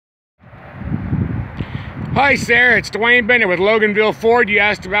Hi Sara, it's Dwayne Bender with Loganville Ford. You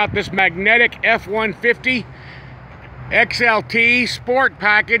asked about this magnetic F150 XLT Sport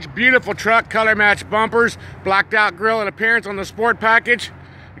Package. Beautiful truck, color match bumpers, blacked out grille and appearance on the Sport Package.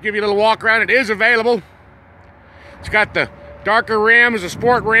 I'll give you a little walk around. It is available. It's got the darker rims, the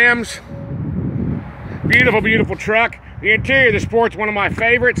Sport rims. Beautiful, beautiful truck. The interior of the Sport's one of my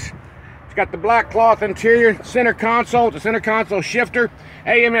favorites. It's got the black cloth interior, center console, the center console shifter,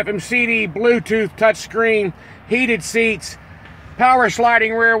 AM, FM, CD, Bluetooth, touchscreen, heated seats, power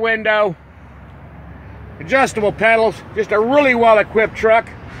sliding rear window, adjustable pedals. Just a really well-equipped truck.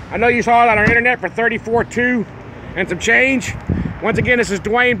 I know you saw it on our internet for $34,200 and some change. Once again, this is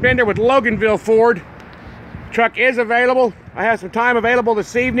Dwayne Bender with Loganville Ford. Truck is available. I have some time available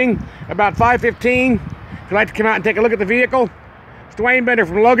this evening, about 5:15. If you'd like to come out and take a look at the vehicle, it's Dwayne Bender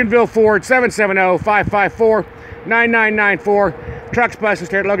from Loganville Ford, 770-554-9994. Truck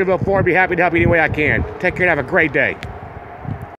specialist here at Loganville Ford. Be happy to help you any way I can. Take care and have a great day.